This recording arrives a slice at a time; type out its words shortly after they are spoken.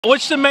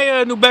What's the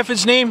mayor of New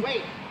Bedford's name?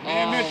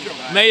 Mayor Mitchell.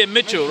 Mayor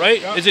Mitchell, right?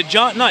 Yep. Is it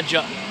John? Not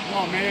John.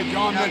 No, Mayor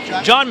John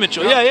Mitchell. John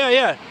Mitchell. Yep.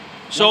 Yeah.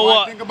 So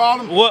what do you think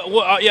about him?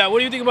 What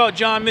do you think about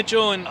John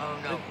Mitchell? And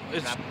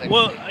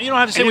well, you don't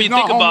have to say what you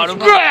think about him.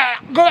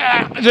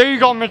 There you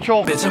go,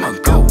 Mitchell. Bitch, I'ma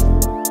go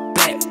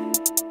back.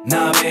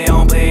 Nah, we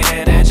don't play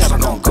that chopper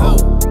gon' go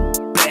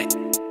back.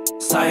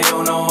 Sorry, you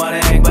don't know what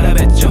the heck, but I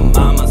bet your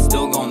mama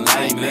still gon'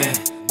 like me.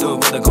 Do it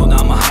with the cold,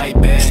 I'ma hype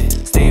it.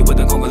 Stay with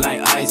the coca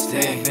like ice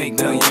tea. Big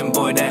billion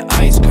boy, that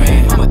ice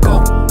cream. I'ma go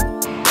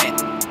back.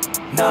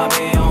 Nah,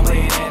 we don't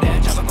play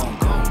that chopper gon'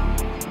 go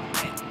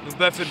back. New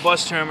Bedford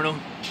bus terminal.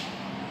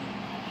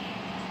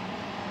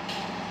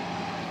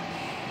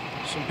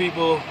 Some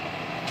people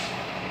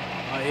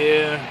are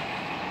here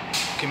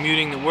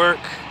commuting to work.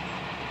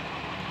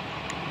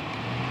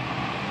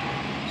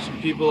 Some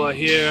people are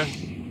here.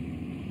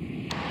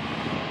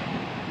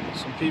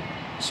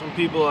 Some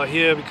people are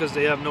here because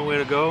they have nowhere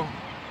to go.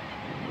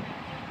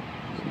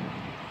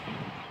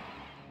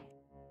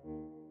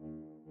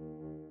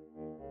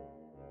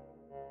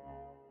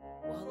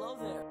 Well, hello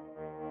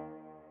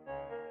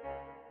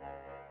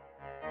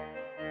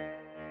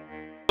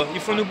there. You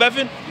from New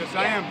Bedford? Yes,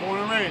 I am, born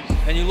and raised.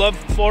 And you love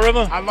Fall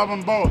River? I love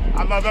them both.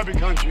 I love every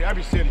country,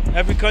 every city.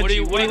 Every country.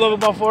 What do you love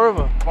about Fall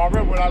River? Fall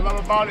River, what I love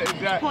about it is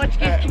that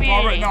Portuguese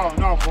community.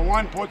 No. For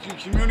one,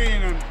 Portuguese community,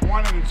 and then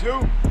one and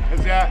two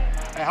is that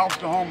it helps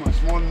the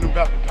homeless more than New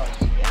Bedford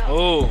does.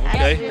 Oh,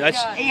 okay.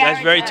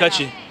 That's very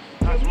touchy.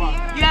 That's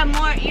why. You have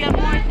more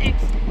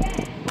things.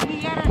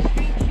 We got our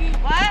street sheet.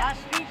 What? Our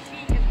street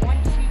sheet is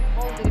one sheet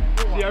folded in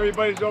four. See,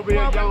 everybody's over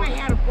here Well, yelling. we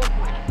had a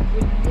booklet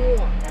with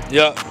more.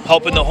 Yeah,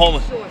 helping the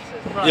homeless.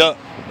 Resources. Right. Yeah.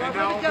 And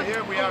now over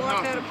here we have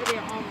nothing. nothing. For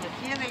their homeless.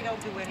 Here they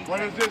don't do anything.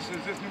 What is this?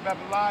 Is this New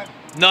Bedford Live?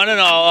 No.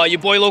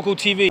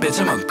 YaBoiLoCoTV. Bitch,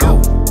 I'ma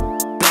go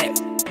back.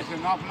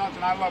 Listen, not for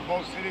nothing, I love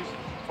both cities.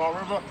 Fall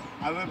River,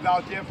 I lived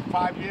out there for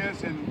 5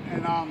 years, and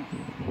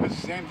it's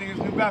the same thing as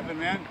New Bedford,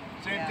 man.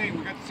 Same thing.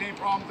 We got the same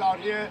problems out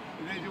here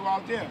that they do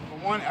out there.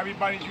 For one,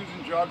 everybody's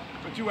using drugs.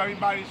 For two,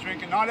 everybody's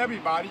drinking. Not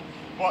everybody,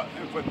 but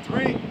for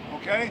three,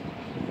 okay,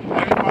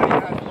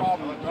 everybody has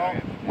problems, bro.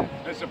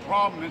 It's a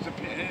problem.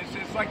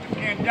 It's like the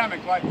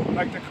pandemic, like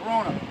the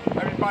corona.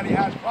 Everybody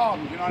has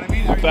problems. You know what I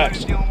mean?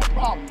 Everybody's dealing with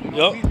problems. You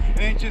know what I mean? It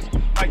ain't just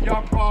like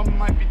your problem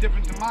might be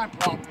different than my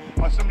problem,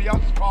 or somebody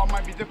else's problem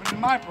might be different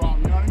than my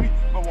problem. You know what I mean?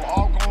 But we're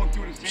all going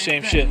through the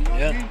same thing. shit. You know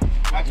what I mean?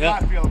 That's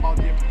what I feel about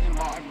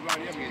about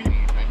everybody, every people.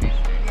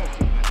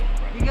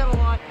 We got a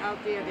lot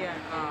out there that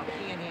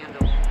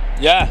panhandle.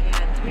 Yeah.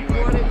 And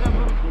 3/4 of them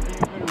are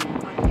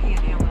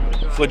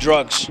panhandling For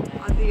drugs.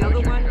 On the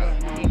other one, they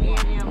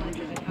panhandling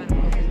is a kind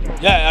of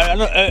drugs. Yeah, I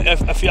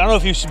don't know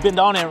if you've been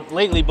down there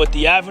lately, but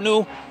the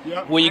avenue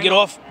where you get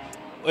off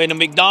in the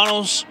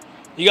McDonald's,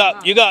 you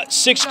got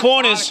six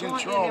corners,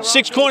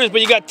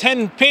 but you got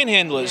 10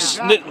 panhandlers.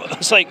 Exactly.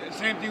 It's like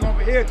same thing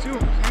over here too.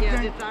 Same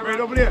thing right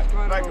over there,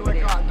 like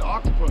the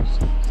octopus.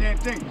 Same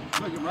thing.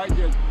 Look right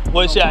there.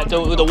 what's that? The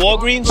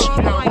Walgreens?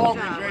 Yeah,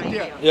 Walgreens right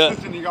there. Yeah.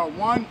 Listen, you got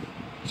 1,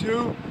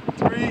 2,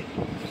 3,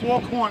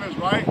 4 corners,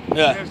 right?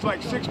 Yeah. There's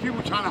like 6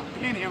 people trying to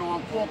panhandle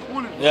on 4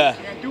 corners. Bro. Yeah.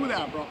 You can't do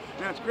that, bro.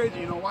 And that's crazy.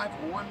 You know why?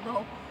 For one,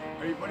 bro,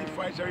 everybody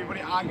fights, everybody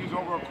argues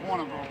over a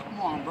corner, bro.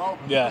 Come on, bro.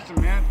 Yeah.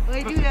 Listen, man. Well,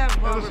 they do Listen, that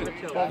in Fall listen, River,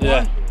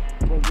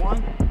 too. For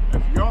one,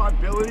 if your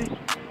ability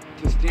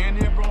to stand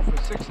there, bro, for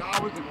 6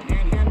 hours and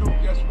panhandle,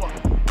 guess what?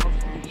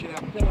 You should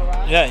have a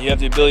job. Yeah, you have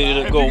the ability to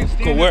If you go can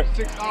stand work.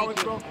 there for 6 hours,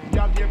 bro, you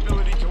have the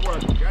ability to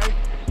work, okay?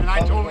 And I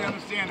totally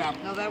understand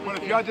that. No, that was But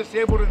if it. you're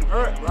disabled and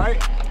hurt,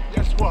 right?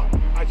 Guess what?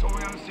 I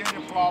totally understand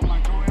your problem. I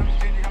totally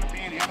understand you're gonna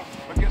panhandle.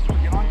 But guess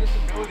what? You're on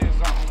disability or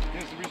something.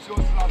 There's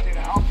resources out there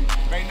to help you.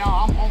 Right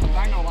now, I'm homeless.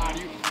 I ain't gonna lie to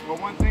you.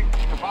 But one thing,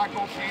 if I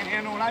go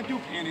panhandle, and I do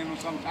panhandle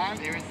sometimes,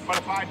 but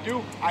if I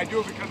do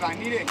it because I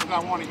need it, because I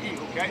want to eat,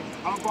 okay?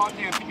 I don't go out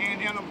there and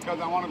panhandle because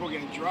I want to go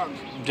get drugs.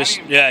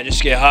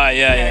 Just get high.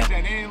 Yeah. It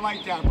ain't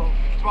like that, bro.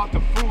 It's about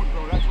the food,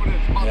 bro. That's what it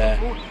is. It's about the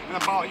food and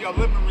about your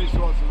living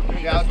resources.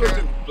 Okay?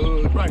 Shelter,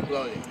 food, right.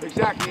 clothing.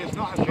 Exactly. It's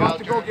not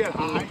to go get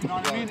high. You know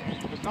what I mean?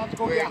 It's not to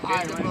go get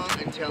high,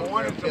 right? For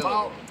one, it's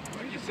about,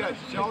 like you said,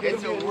 shelter.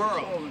 It's a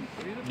world.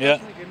 Yeah.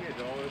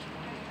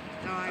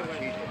 No, I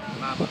wouldn't.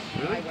 Mama.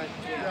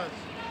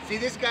 See,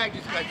 this guy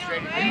just got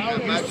straight.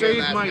 You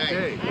saved my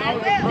day.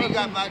 He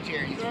got much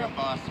here. He's from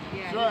Boston.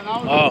 Sir, and I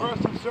was the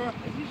person, sir,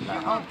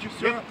 that helped you,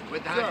 sir.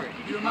 With the Sir,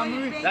 100. you remember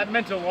me? That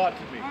meant a lot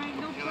to me. All right,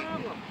 no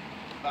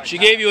problem. She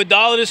gave you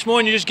 $1 this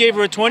morning. You just gave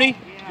her a 20.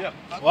 Yep.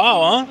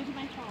 Wow, huh?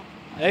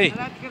 Hey. So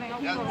that's gonna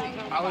help you.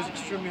 I was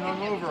extremely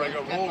hungover. I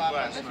got rolled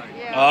last night.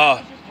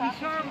 Yeah.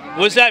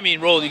 What does that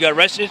mean, rolled? You got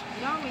arrested?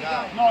 No, we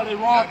don't. No, they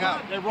robbed him.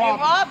 They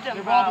robbed him,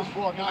 They bro. robbed us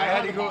for I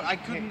had to go. I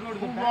couldn't go to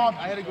the bank.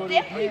 I had to go to.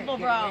 They're people,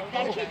 bro.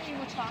 That kid you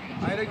were talking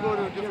I had to go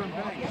to a different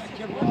bank.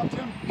 Kid robbed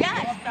him.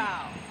 Yes, bro.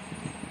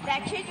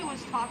 That kid you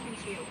was talking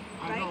to,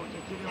 I know. right?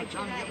 The kid was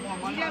trying to get more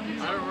money. I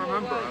don't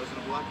remember. I was in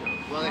a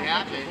blackout. Well, it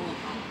happened.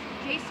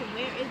 Jason,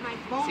 where is my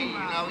phone, See, you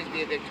can bro? always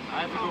be a victim.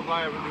 I have to go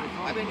buy a new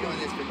phone. I've been doing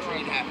this for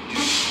 3.5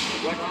 years.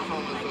 Russian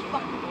homeless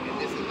look,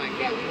 and this is my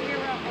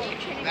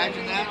family.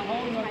 Imagine that.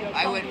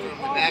 I went from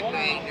the back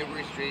lane,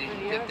 Newbury Street,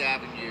 5th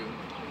Avenue,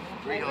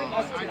 3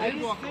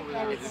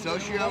 homes. It's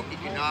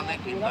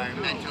socio-economic,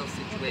 environmental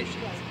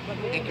situations.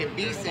 It can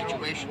be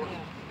situational,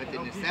 but the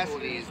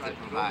necessity is to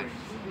provide.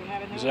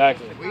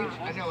 Exactly.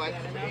 I know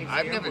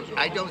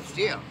I don't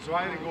steal. So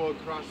I had to go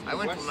across the I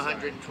went west from side.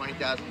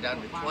 120,000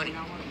 down to 20,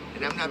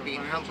 and I'm not being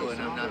humble and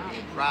I'm not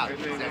being proud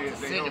because that's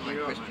a sin in my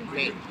Christian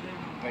faith.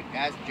 But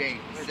as Jay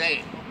was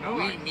saying,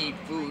 we need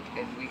food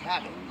and we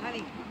have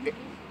it.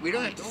 We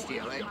don't have to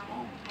steal it.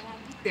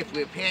 If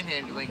we're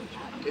panhandling,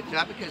 it's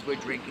not because we're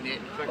drinking it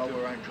while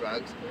we're on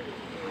drugs.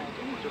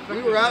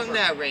 We were out in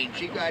that rain.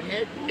 She got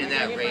hit in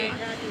that rain.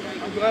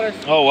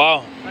 Oh,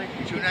 wow.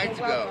 2 nights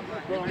ago.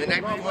 The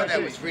night before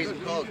that was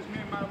freezing cold.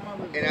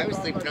 And I was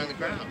sleeping on the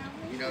ground.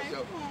 You know,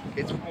 so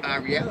it's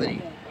our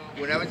reality.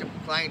 When I was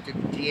applying to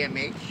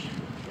DMH,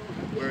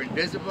 we're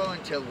invisible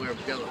until we're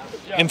billable.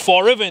 In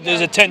Fall River,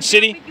 there's a tent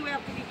city. I think you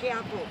have to be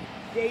careful.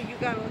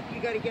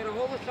 You gotta get a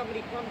hold of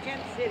somebody from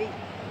Tent City.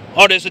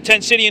 Oh, there's a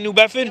tent city in New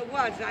Bedford? It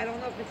was. I don't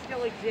know if it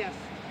still exists.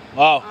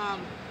 Wow.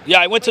 Yeah,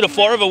 I went to the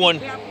Fall River one.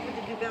 Be careful with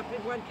the New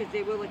Bedford one because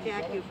they will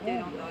attack you if they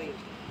don't know you.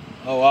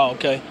 Oh, wow,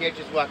 okay. You can't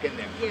just walk in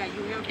there. Yeah,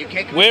 you have You to.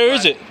 can't. Where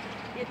is it?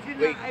 It's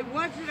in I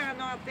was in our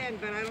North End,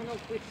 but I don't know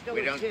if it still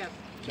We don't exists.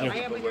 tell I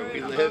haven't people where heard we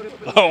about live. it.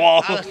 but- Oh,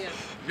 wow. Yeah.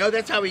 No,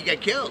 that's how we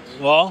get killed.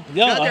 Well,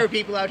 You know, there yeah. are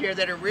people out here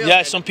that are real. Yeah,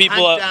 that some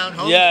people hunt are. down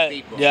homeless Yeah,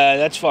 people. yeah,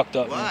 that's fucked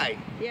up. Man. Why?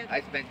 Yeah.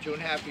 I spent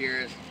 2.5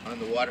 years on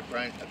the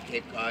waterfront of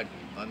Cape Cod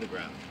on the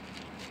ground.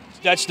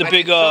 That's the I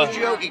big did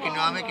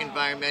socio-economic,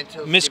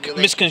 environmental stimulation.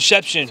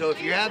 misconception. So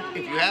if you have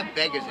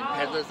beggars and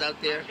peddlers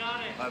out there,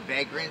 or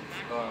vagrants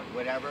or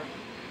whatever,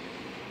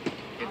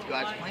 it's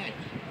God's plan.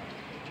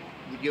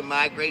 You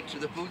migrate to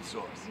the food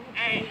source,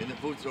 and the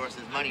food source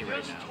is money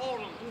right now.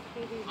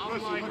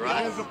 Listen,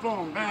 Right. here's the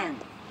phone. Bang.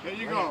 There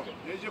you go.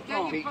 There's your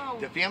phone.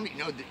 The family,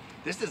 no,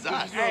 this is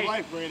us. This is your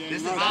life right there.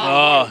 This is No, us.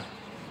 Oh,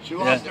 She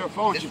lost her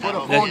phone. She put her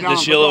phone down.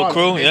 this your little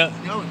crew, yeah,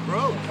 No, it's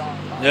broke.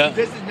 yeah.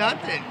 This is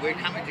nothing. We're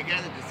coming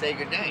together to say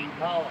goodnight.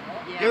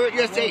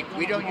 You're safe.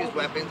 We don't use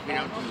weapons. We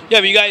don't do. Yeah,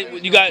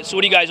 but you guys. So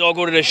what do you guys all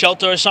go to the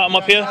shelter or something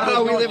up here?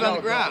 Oh, we live on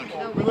the ground.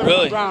 We live on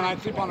Really? the ground. I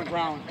sleep on the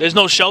ground. There's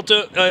no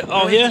shelter out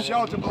There's here. a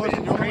shelter, but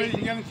listen, the only way you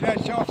can get into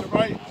that shelter,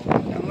 right?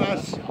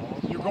 Unless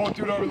you go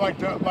through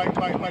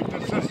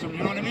the system, you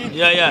know what I mean?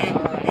 Yeah,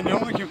 yeah. And you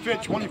only can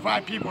fit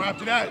 25 people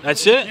after that.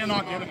 That's it? You're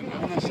not getting.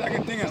 And the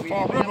second thing is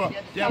Fall River.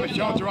 You have a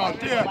shelter out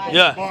there.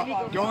 Yeah.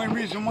 But the only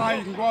reason why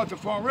you can go out to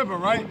Fall River,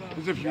 right,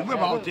 is if you live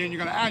out there and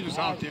you're gonna address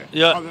out there.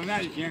 Yeah. Other than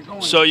that, you can't go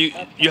in. So you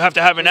have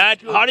to have an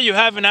how do you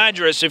have an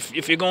address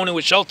if you're going to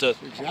a shelter?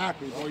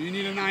 Exactly. Well, you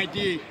need an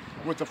ID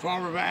with the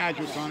Fall River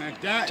address on it.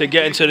 That To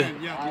get into the-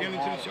 Yeah, to get into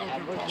the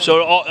shelter.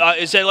 So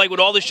is that like with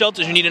all the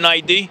shelters you need an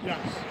ID? Yes.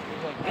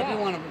 Every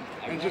one of them.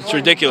 And just It's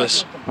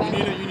ridiculous. You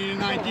need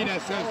an ID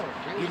that says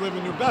you live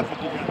in New Bedford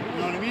together. You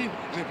know what I mean?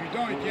 And if you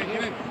don't, you can't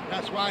get in.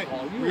 That's why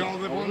we all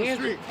live on the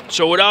street.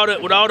 So without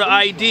an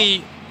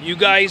ID, you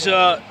guys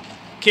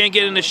can't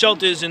get in the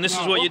shelters, and this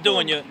is what you're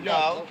doing. You're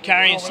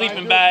carrying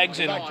sleeping bags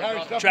and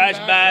trash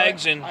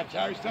bags and. I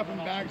carry stuff in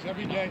bags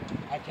every day.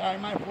 I carry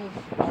my food.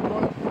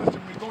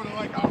 Listen, we go to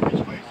like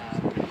outreach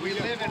places. We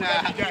live in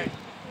every day.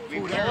 We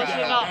Food live every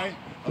day, in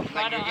okay?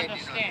 Try to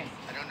understand.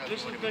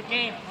 This is the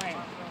game plan.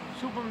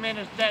 Superman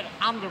is dead.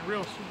 I'm the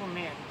real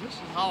Superman. This is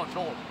how it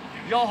goes.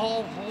 Your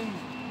whole home,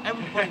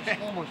 everybody's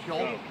homeless,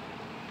 yo.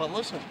 But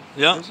listen,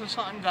 Yeah. this is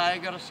something that I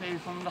gotta say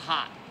from the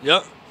heart.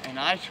 Yep. And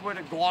I swear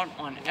to God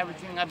on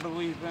everything I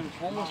believe in.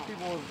 Homeless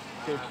people,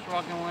 they're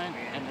struggling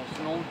and there's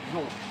no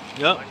joke.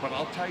 Yep. But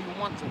I'll tell you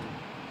one thing.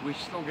 We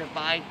still get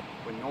by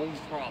with no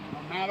problem.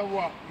 No matter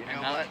what. You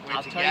And know what? We're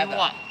I'll together. tell you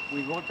what,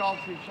 we look out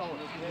for each other.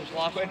 We just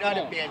lost We're the not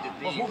phone. abandoned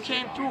But who thieves.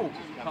 came through?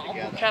 Come Uncle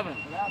together. Kevin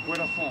with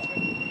a phone.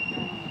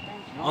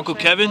 You know Uncle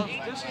what I'm saying?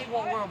 Kevin? This is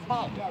what we're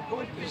about.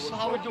 This is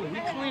how we do. We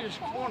clean this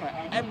corner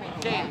every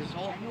day.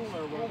 So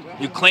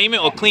You claim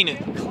it or clean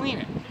it? clean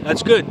it.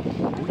 That's good.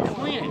 We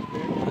clean it.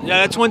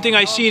 Yeah, that's one thing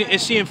I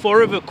see in Fall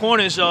River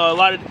corners. A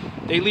lot of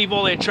they leave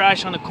all their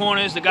trash on the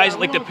corners. The guys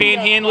like the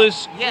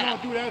panhandlers. Yeah.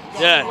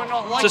 Yeah, We're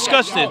not it's like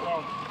disgusting.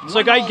 that. It's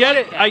like I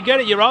get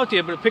it. You're out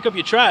there, but pick up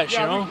your trash, you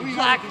know.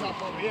 Exactly.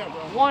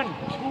 1, 2,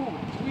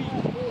 3,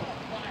 4,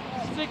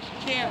 5, 6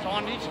 cans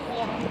on each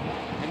corner,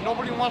 and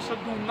nobody wants to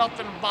do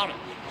nothing about it.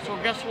 So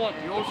guess what?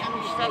 The old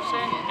school steps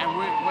in, and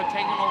we're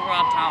taking over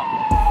our town.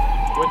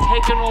 We're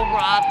taking over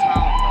our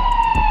town.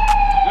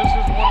 This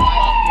is what it's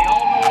about. They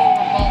all know what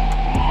we're about.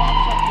 The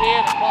cops up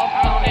here, the cops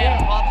down there,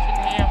 the cops in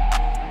here.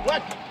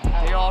 What?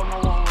 They all know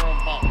what we're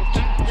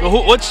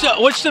about. So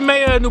what's the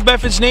mayor of New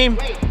Bedford's name?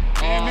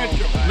 Mayor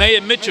Mitchell.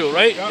 Mayor Mitchell,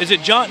 right? Is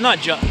it John? Not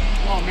John.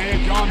 No,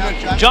 Mayor John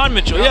Mitchell. John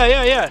Mitchell.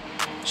 Yeah.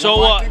 So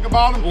what I think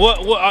about him?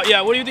 what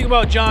do you think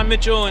about John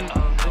Mitchell? And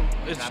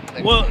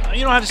well,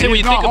 you don't have to say what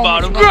you He's think not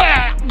about him.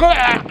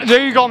 homeless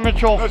There you go,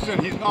 Mitchell.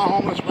 Listen, he's not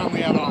homeless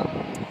friendly at all.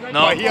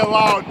 No. But he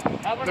allowed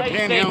Have a the nice day,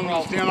 panhandle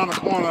bro. to stand on the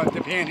corner,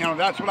 the panhandle.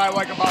 That's what I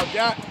like about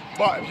that.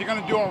 But if you're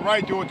gonna do it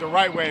right, do it the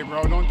right way,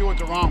 bro. Don't do it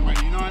the wrong way.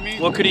 You know what I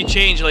mean? What could he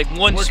change? Like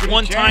one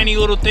tiny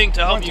little thing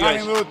to help you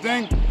guys. One tiny little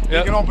thing.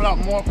 He can open up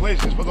more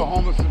places for the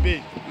homeless to be.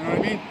 You know what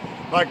I mean?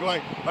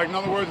 Like in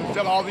other words,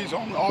 instead of all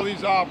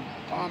these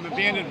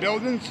abandoned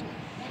buildings,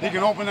 he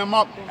can open them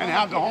up and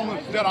have the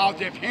homeless instead out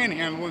there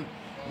panhandling,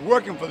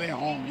 working for their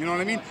home. You know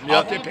what I mean?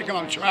 Out there picking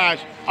up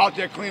trash, out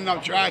there cleaning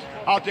up trash,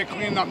 out there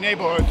cleaning up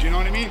neighborhoods. You know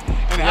what I mean?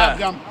 And have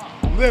them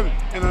live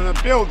in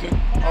a building,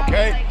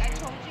 okay?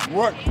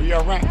 Work for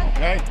your rent,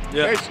 okay?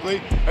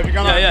 Basically, if you're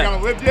gonna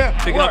live there,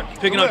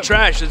 picking up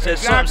trash.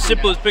 It's something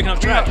simple as picking up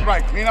trash.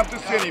 Right, clean up the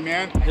city,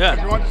 man. If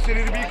you want the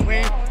city to be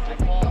clean,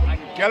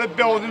 get a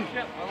building,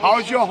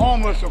 house your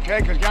homeless,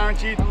 okay? Because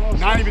guaranteed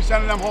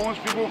 90% of them homeless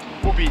people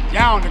will be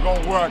down to go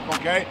work,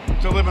 okay?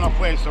 To live in a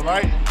place, all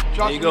right?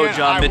 There you go,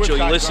 John Mitchell.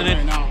 You listening?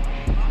 Right now.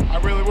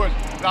 I really would.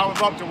 I would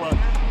love to work.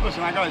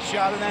 Listen, I got a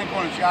shattered ankle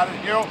and a shattered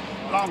heel.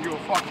 I don't give a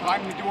fuck. If I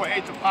can do an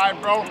 8 to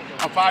 5, bro,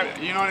 a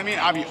 5, you know what I mean?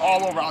 I'll be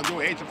all over. I'll do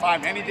an 8 to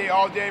 5 any day,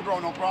 all day, bro.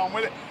 No problem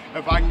with it.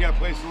 If I can get a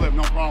place to live,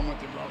 no problem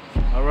with it, bro.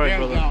 All right,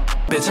 brother. Down.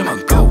 Bitch,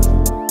 I'ma go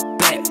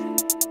back.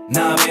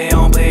 Nah, we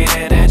don't play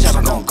that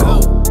chopper gon' go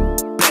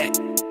back.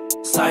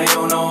 Say you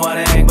don't know what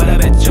the heck, but I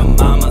bet your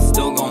mama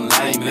still gon'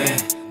 like me.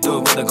 Do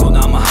it with the cold,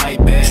 I'ma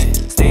hype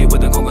it. Stay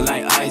with the coca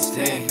like ice,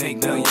 take. Big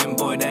billion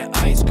boy, that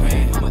ice.